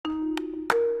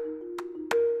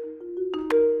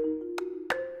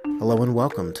Hello and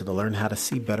welcome to the Learn How to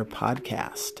See Better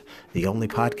podcast, the only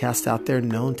podcast out there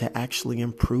known to actually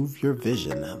improve your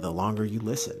vision the longer you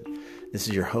listen. This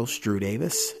is your host, Drew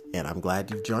Davis, and I'm glad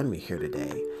you've joined me here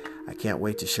today. I can't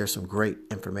wait to share some great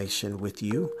information with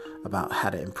you about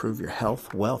how to improve your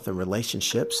health, wealth, and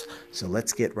relationships. So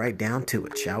let's get right down to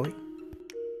it, shall we?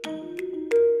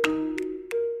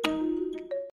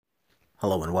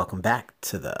 Hello and welcome back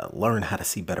to the Learn How to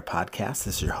See Better podcast.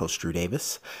 This is your host, Drew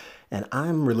Davis, and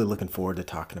I'm really looking forward to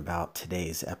talking about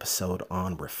today's episode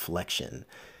on reflection.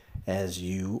 As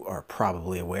you are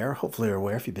probably aware, hopefully you're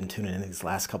aware if you've been tuning in these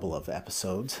last couple of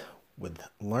episodes with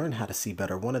Learn How to See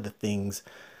Better, one of the things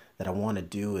that I want to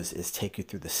do is take you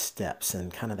through the steps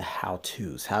and kind of the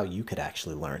how-tos, how you could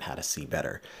actually learn how to see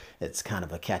better. It's kind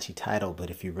of a catchy title,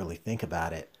 but if you really think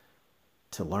about it,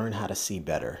 to learn how to see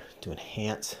better, to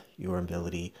enhance your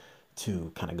ability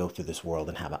to kind of go through this world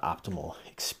and have an optimal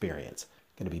experience,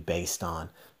 going to be based on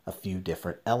a few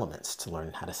different elements to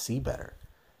learn how to see better: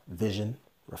 vision,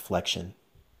 reflection,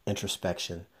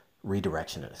 introspection,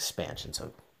 redirection, and expansion.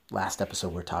 So last episode,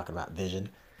 we were talking about vision.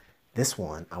 This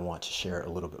one, I want to share a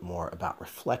little bit more about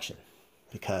reflection,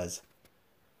 because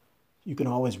you can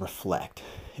always reflect,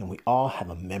 and we all have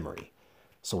a memory.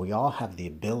 So we all have the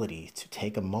ability to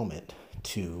take a moment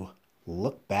to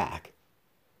look back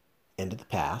into the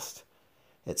past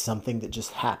at something that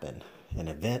just happened, an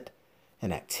event,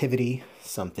 an activity,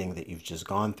 something that you've just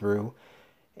gone through,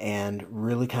 and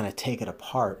really kind of take it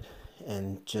apart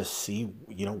and just see,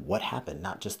 what happened,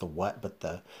 not just the what, but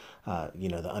the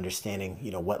understanding,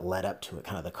 what led up to it,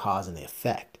 kind of the cause and the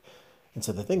effect. And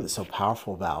so the thing that's so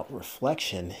powerful about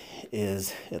reflection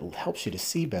is it helps you to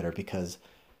see better, because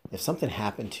if something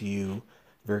happened to you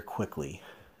very quickly,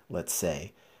 let's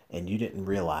say, and you didn't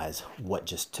realize what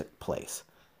just took place,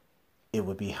 it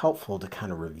would be helpful to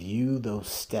kind of review those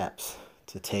steps,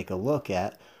 to take a look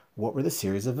at what were the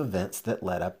series of events that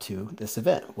led up to this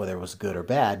event. Whether it was good or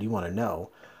bad, you want to know,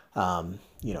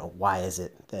 why is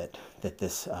it that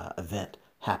this event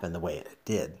happened the way it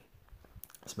did.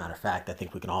 As a matter of fact, I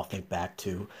think we can all think back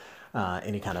to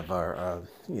any kind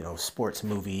of sports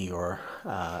movie or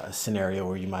a scenario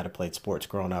where you might have played sports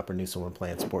growing up or knew someone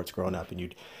playing sports growing up, and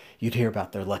you'd hear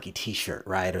about their lucky t-shirt,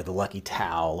 right? Or the lucky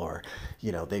towel, or,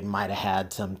 they might have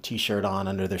had some t-shirt on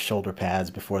under their shoulder pads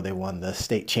before they won the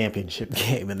state championship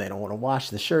game, and they don't want to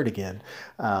wash the shirt again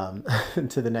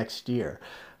to the next year.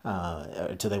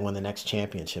 Until they win the next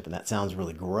championship. And that sounds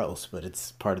really gross, but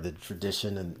it's part of the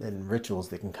tradition and rituals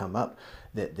that can come up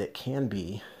that can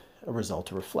be a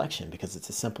result of reflection, because it's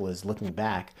as simple as looking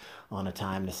back on a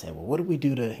time to say, well, what did we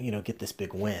do to, get this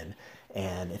big win?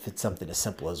 And if it's something as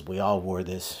simple as we all wore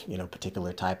this,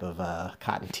 particular type of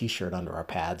cotton t-shirt under our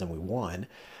pads and we won,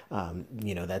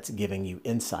 that's giving you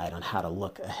insight on how to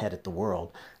look ahead at the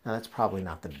world. Now, that's probably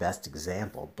not the best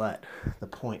example, but the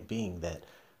point being that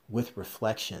with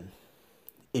reflection,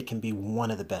 it can be one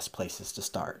of the best places to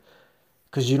start,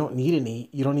 because you don't need any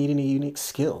unique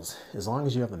skills. As long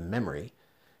as you have a memory,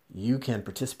 you can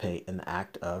participate in the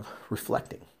act of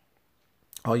reflecting.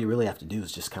 All you really have to do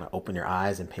is just kind of open your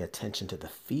eyes and pay attention to the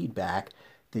feedback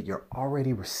that you're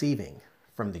already receiving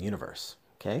from the universe.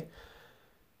 Okay?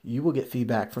 You will get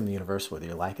feedback from the universe whether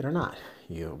you like it or not.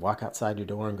 You walk outside your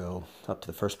door and go up to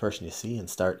the first person you see and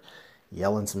start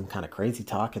yelling some kind of crazy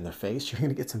talk in their face, you're going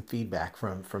to get some feedback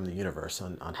from the universe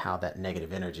on how that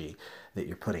negative energy that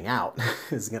you're putting out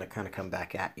is going to kind of come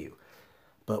back at you.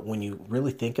 But when you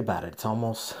really think about it, it's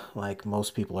almost like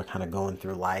most people are kind of going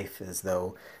through life as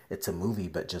though it's a movie,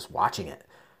 but just watching it.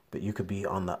 But you could be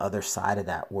on the other side of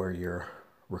that, where you're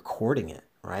recording it,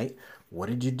 right? What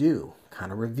did you do?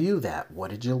 Kind of review that.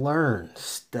 What did you learn?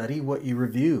 Study what you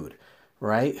reviewed,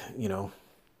 right?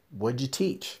 What did you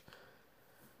teach?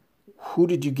 Who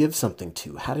did you give something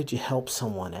to? How did you help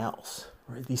someone else?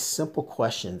 Right? These simple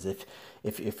questions, if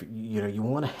you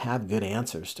want to have good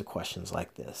answers to questions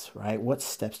like this, right? What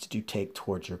steps did you take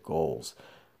towards your goals?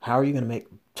 How are you going to make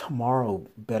tomorrow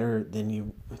better than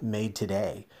you made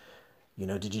today?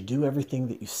 Did you do everything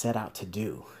that you set out to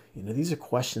do? These are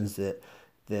questions that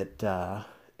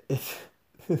if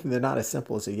they're not as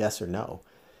simple as a yes or no.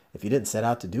 If you didn't set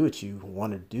out to do what you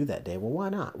wanted to do that day, well, why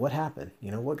not? What happened?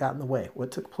 What got in the way? What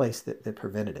took place that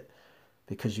prevented it?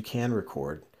 Because you can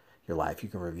record your life. You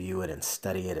can review it and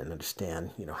study it and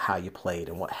understand, how you played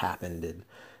and what happened. And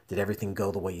did everything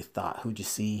go the way you thought? Who'd you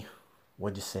see?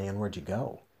 What'd you say? And where'd you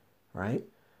go? Right?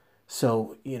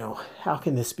 So, how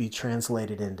can this be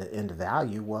translated into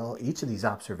value? Well, each of these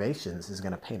observations is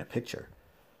going to paint a picture.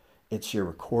 It's your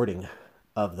recording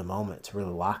of the moment to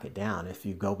really lock it down. If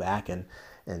you go back and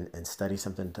study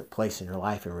something that took place in your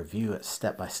life and review it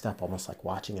step by step, almost like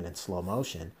watching it in slow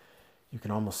motion, you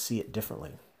can almost see it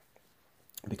differently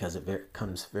because it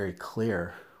becomes very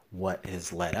clear what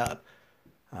has led up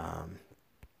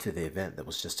to the event that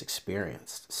was just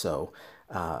experienced. So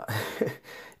uh,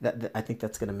 I think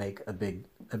that's going to make a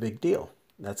big deal.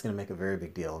 That's going to make a very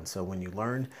big deal. And so when you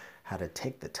learn how to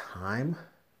take the time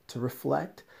to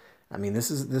reflect, I mean,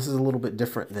 this is a little bit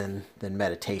different than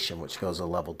meditation, which goes a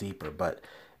level deeper. But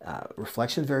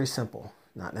reflection is very simple,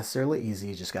 not necessarily easy.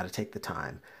 You just got to take the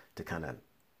time to kind of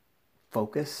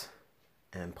focus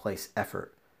and place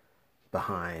effort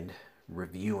behind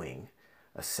reviewing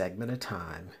a segment of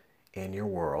time in your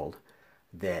world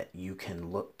that you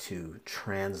can look to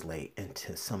translate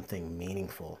into something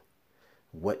meaningful.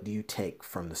 What do you take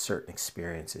from the certain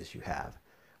experiences you have?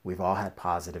 We've all had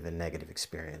positive and negative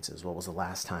experiences. What was the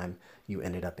last time you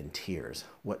ended up in tears?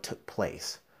 What took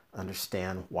place?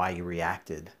 Understand why you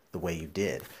reacted the way you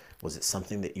did. Was it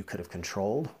something that you could have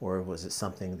controlled, or was it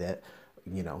something that,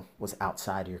 was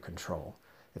outside of your control?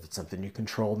 If it's something you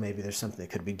control, maybe there's something that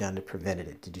could be done to prevent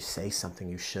it. Did you say something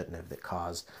you shouldn't have that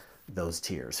caused those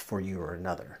tears for you or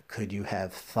another? Could you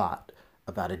have thought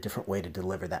about a different way to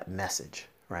deliver that message,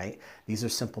 right? These are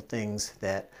simple things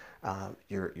that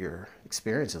your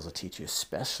experiences will teach you,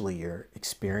 especially your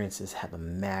experiences have a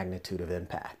magnitude of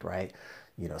impact, right?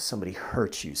 Somebody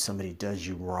hurts you, somebody does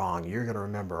you wrong, you're going to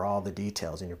remember all the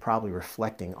details, and you're probably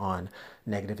reflecting on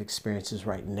negative experiences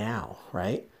right now,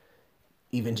 right?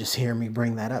 Even just hearing me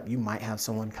bring that up, you might have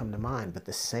someone come to mind. But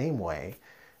the same way,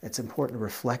 it's important to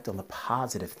reflect on the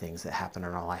positive things that happen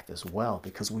in our life as well,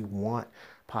 because we want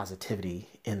positivity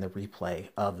in the replay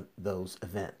of those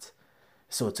events.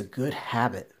 So it's a good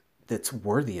habit that's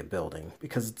worthy of building,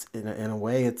 because it's in a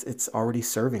way it's already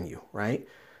serving you, right?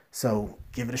 So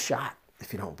give it a shot.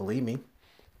 If you don't believe me,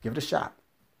 give it a shot.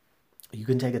 You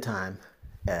can take a time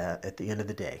at the end of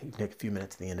the day. You can take a few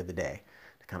minutes at the end of the day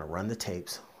to kind of run the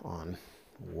tapes on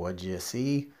what'd you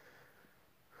see,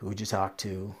 who'd you talk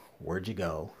to, where'd you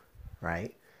go,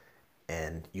 right?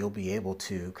 And you'll be able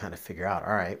to kind of figure out,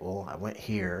 all right, well, I went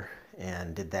here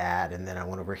and did that, and then I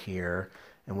went over here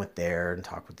and went there and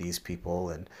talked with these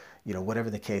people, and whatever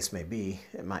the case may be.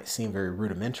 It might seem very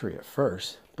rudimentary at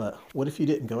first, but what if you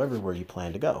didn't go everywhere you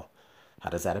planned to go? How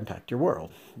does that impact your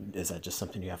world? Is that just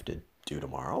something you have to do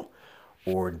tomorrow?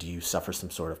 Or do you suffer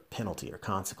some sort of penalty or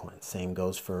consequence? Same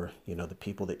goes for, the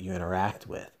people that you interact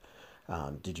with.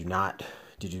 Did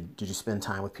you spend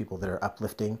time with people that are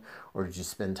uplifting, or did you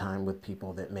spend time with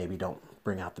people that maybe don't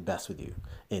bring out the best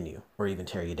in you, or even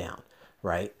tear you down,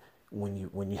 right? When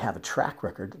you have a track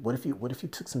record, what if you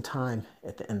took some time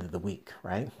at the end of the week,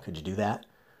 right? Could you do that?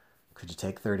 Could you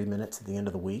take 30 minutes at the end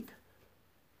of the week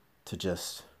to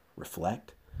just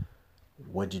reflect?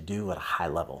 What'd you do at a high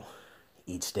level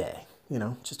each day?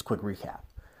 Just a quick recap.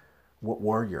 What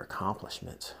were your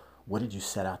accomplishments? What did you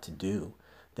set out to do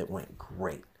that went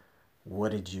great?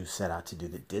 What did you set out to do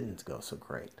that didn't go so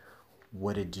great?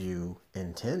 What did you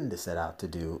intend to set out to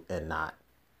do and not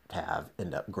have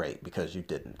end up great because you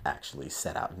didn't actually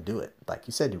set out and do it like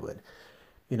you said you would?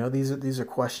 These are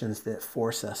questions that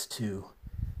force us to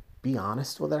be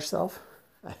honest with ourselves.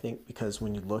 I think because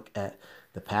when you look at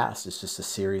the past, it's just a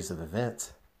series of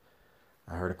events.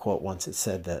 I heard a quote once that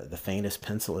said that the faintest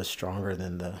pencil is stronger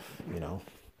than the,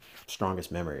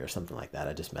 strongest memory, or something like that.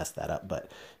 I just messed that up,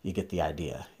 but you get the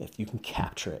idea. If you can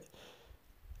capture it,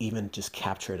 even just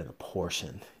capture it in a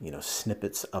portion,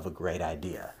 snippets of a great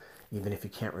idea, even if you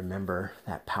can't remember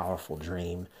that powerful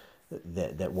dream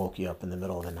that woke you up in the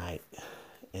middle of the night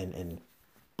and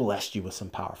blessed you with some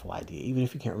powerful idea, even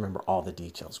if you can't remember all the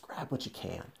details, grab what you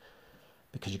can,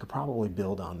 because you could probably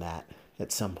build on that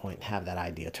at some point and have that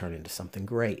idea turn into something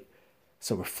great.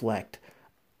 So reflect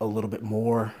a little bit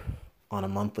more on a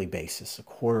monthly basis, a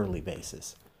quarterly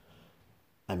basis.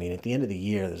 I mean, at the end of the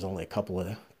year, there's only a couple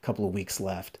of weeks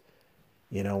left.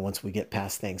 Once we get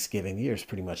past Thanksgiving, the year's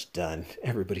pretty much done.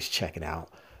 Everybody's checking out.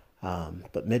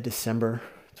 But mid-December,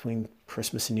 between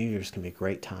Christmas and New Year's, can be a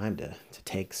great time to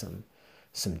take some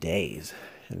days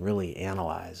and really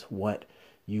analyze what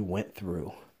you went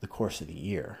through the course of the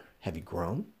year. Have you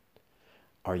grown?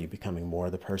 Are you becoming more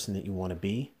the person that you want to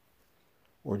be?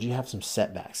 Or do you have some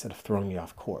setbacks that have thrown you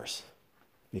off course?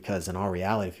 Because in all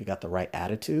reality, if you got the right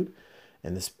attitude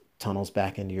and this tunnels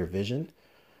back into your vision,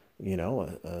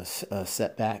 a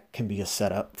setback can be a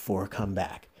setup for a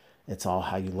comeback. It's all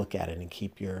how you look at it and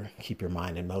keep your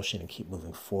mind in motion and keep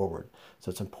moving forward. So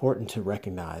it's important to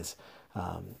recognize,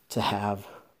 to have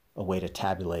a way to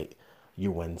tabulate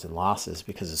your wins and losses,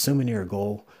 because assuming you're a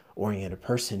goal-oriented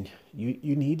person,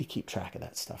 you need to keep track of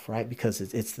that stuff, right? Because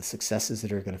it's the successes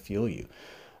that are going to fuel you.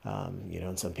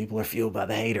 And some people are fueled by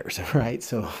the haters, right?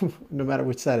 So no matter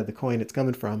which side of the coin it's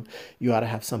coming from, you ought to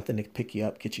have something to pick you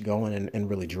up, get you going, and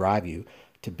really drive you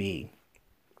to be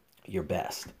your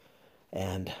best.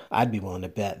 And I'd be willing to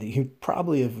bet that you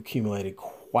probably have accumulated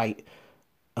quite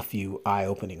a few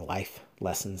eye-opening life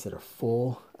lessons that are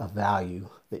full of value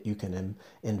that you can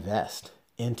invest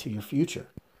into your future.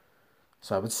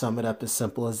 So I would sum it up as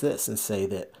simple as this and say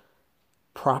that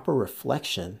proper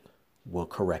reflection will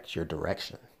correct your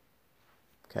direction.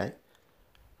 Okay?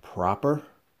 Proper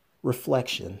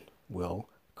reflection will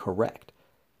correct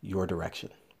your direction.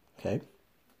 Okay?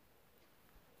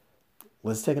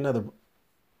 Let's take another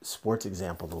sports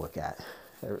example to look at.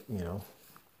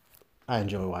 I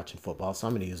enjoy watching football, so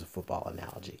I'm going to use a football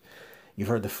analogy. You've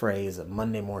heard the phrase a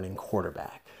Monday morning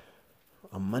quarterback.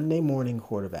 A Monday morning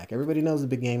quarterback. Everybody knows the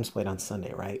big games played on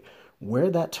Sunday, right? Where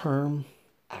did that term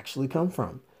actually come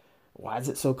from? Why is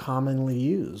it so commonly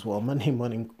used? Well, a Monday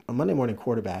morning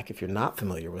quarterback, if you're not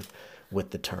familiar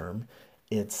with the term,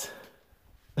 it's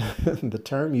the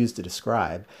term used to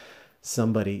describe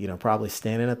somebody, probably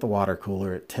standing at the water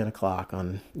cooler at 10 o'clock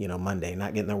on, Monday,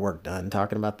 not getting their work done,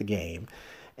 talking about the game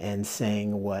and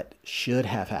saying what should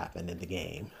have happened in the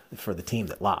game for the team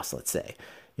that lost, let's say.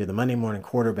 You're the Monday morning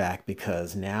quarterback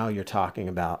because now you're talking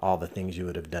about all the things you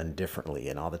would have done differently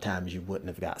and all the times you wouldn't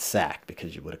have got sacked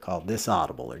because you would have called this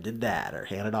audible or did that or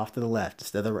handed off to the left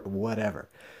instead of the whatever.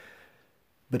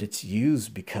 But it's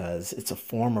used because it's a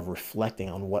form of reflecting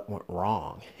on what went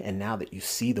wrong. And now that you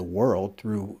see the world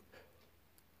through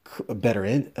a better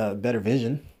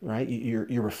vision, right?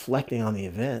 You're reflecting on the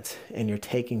events and you're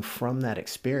taking from that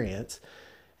experience.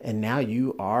 And now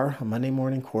you are a Monday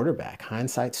morning quarterback.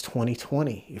 Hindsight's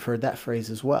 2020. You've heard that phrase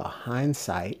as well.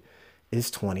 Hindsight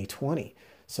is 2020.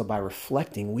 So by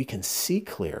reflecting, we can see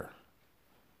clearer.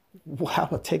 How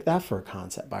about take that for a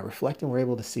concept? By reflecting, we're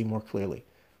able to see more clearly.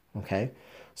 Okay,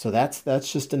 so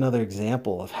that's just another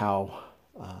example of how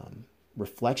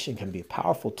reflection can be a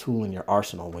powerful tool in your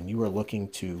arsenal when you are looking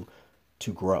to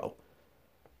grow.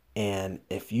 And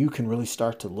if you can really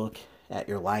start to look at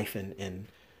your life and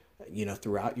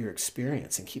throughout your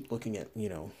experience and keep looking at,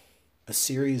 a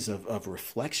series of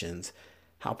reflections,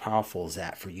 how powerful is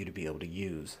that for you to be able to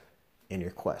use in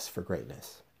your quest for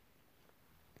greatness?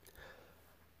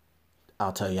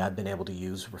 I'll tell you, I've been able to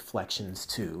use reflections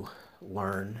to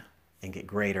learn and get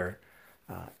greater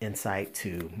insight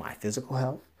to my physical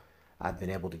health. I've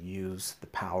been able to use the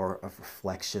power of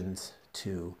reflections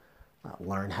to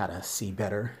learn how to see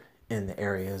better in the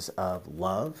areas of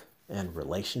love and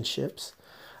relationships.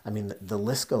 I mean, the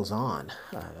list goes on.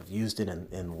 I've used it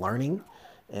in learning,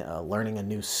 learning a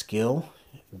new skill,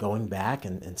 going back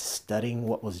and studying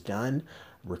what was done,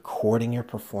 recording your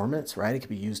performance, right? It could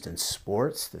be used in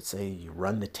sports that say you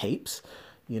run the tapes,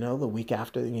 the week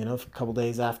after, a couple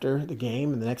days after the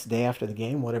game and the next day after the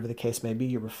game, whatever the case may be,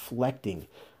 you're reflecting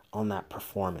on that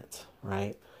performance,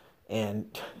 right?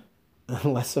 And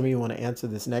unless some of you want to answer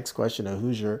this next question of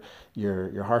who's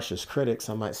your harshest critic,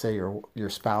 some might say your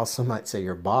spouse, some might say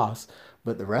your boss,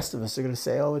 but the rest of us are going to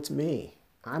say, oh, it's me.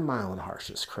 I'm my own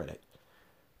harshest critic.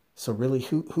 So really,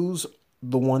 who's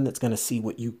the one that's going to see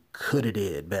what you could have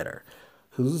did better?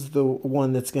 Who's the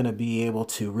one that's going to be able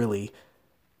to really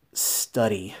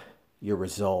study your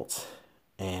results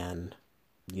and,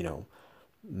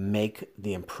 make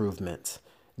the improvements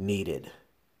needed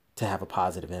to have a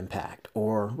positive impact,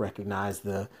 or recognize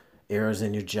the errors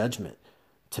in your judgment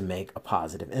to make a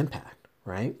positive impact,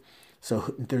 right?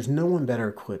 So there's no one better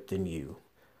equipped than you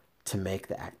to make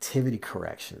the activity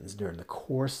corrections during the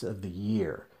course of the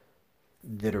year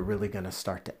that are really going to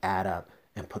start to add up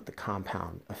and put the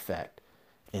compound effect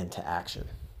into action,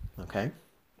 okay?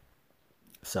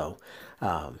 So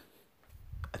I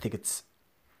think it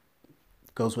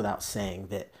goes without saying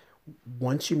that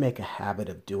once you make a habit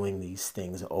of doing these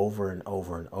things over and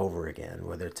over and over again,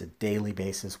 whether it's a daily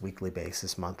basis, weekly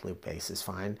basis, monthly basis,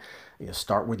 fine,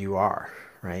 start where you are,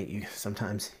 right? You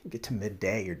sometimes get to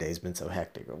midday, your day's been so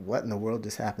hectic. What in the world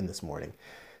just happened this morning?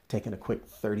 Taking a quick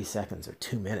 30 seconds or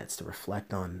 2 minutes to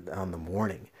reflect on the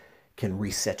morning can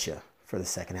reset you for the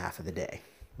second half of the day,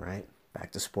 right?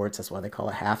 Back to sports, that's why they call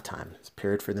it halftime. It's a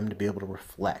period for them to be able to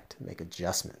reflect, make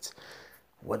adjustments.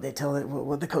 What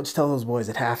the coach tell those boys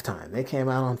at halftime? They came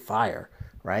out on fire,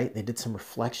 right? They did some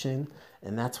reflection,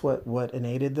 and that's what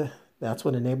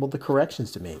enabled the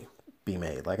corrections to be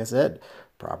made. Like I said,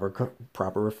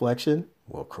 proper reflection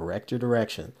will correct your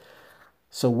direction.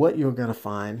 So what you're going to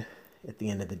find at the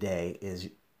end of the day is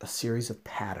a series of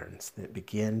patterns that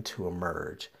begin to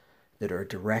emerge that are a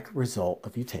direct result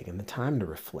of you taking the time to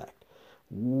reflect.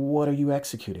 What are you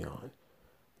executing on?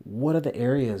 What are the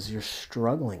areas you're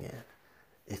struggling in?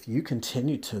 if you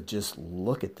continue to just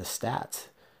look at the stats,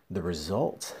 the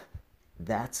results,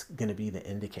 that's going to be the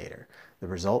indicator. The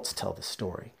results tell the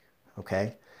story,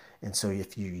 okay? And so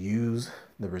if you use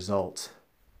the results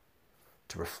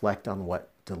to reflect on what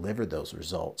delivered those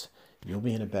results, you'll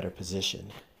be in a better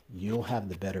position. You'll have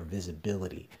the better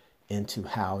visibility into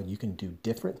how you can do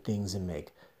different things and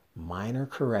make minor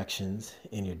corrections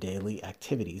in your daily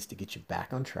activities to get you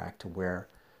back on track to where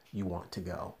you want to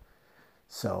go.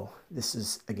 So this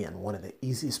is, again, one of the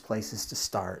easiest places to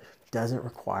start. Doesn't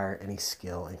require any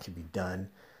skill and can be done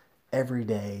every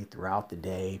day, throughout the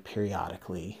day,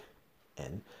 periodically.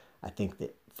 And I think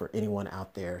that for anyone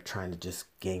out there trying to just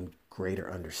gain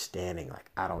greater understanding, like,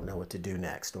 I don't know what to do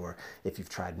next, or if you've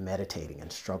tried meditating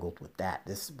and struggled with that,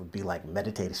 this would be like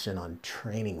meditation on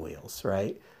training wheels,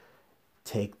 right?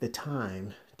 Take the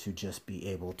time to just be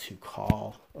able to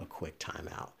call a quick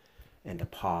timeout and to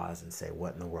pause and say,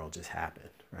 what in the world just happened,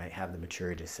 right? Have the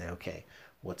maturity to say, okay,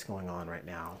 what's going on right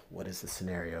now? What is the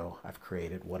scenario I've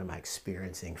created? What am I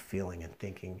experiencing, feeling, and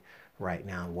thinking right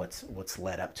now? What's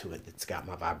led up to it that's got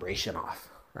my vibration off,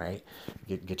 right?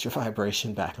 Get your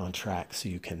vibration back on track so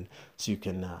you can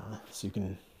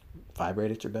vibrate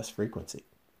at your best frequency.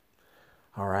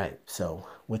 All right. So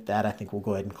with that, I think we'll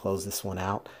go ahead and close this one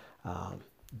out.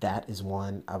 That is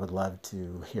one I would love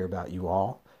to hear about you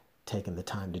all taking the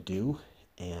time to do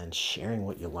and sharing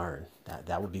what you learn.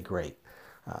 That would be great.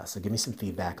 So give me some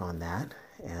feedback on that.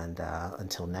 And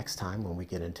until next time, when we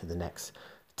get into the next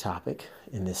topic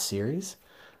in this series,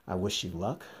 I wish you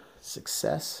luck,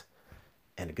 success,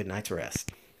 and a good night's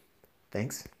rest.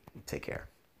 Thanks. Take care.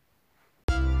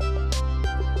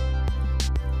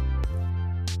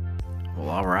 Well,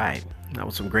 all right. That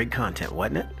was some great content,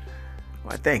 wasn't it?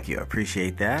 Well, thank you. I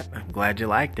appreciate that. I'm glad you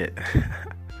liked it.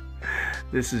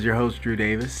 This is your host, Drew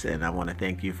Davis, and I want to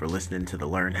thank you for listening to the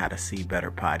Learn How to See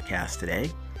Better podcast today.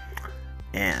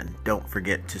 And don't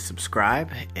forget to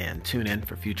subscribe and tune in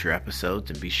for future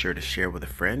episodes, and be sure to share with a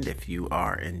friend if you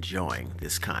are enjoying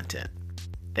this content.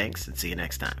 Thanks, and see you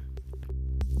next time.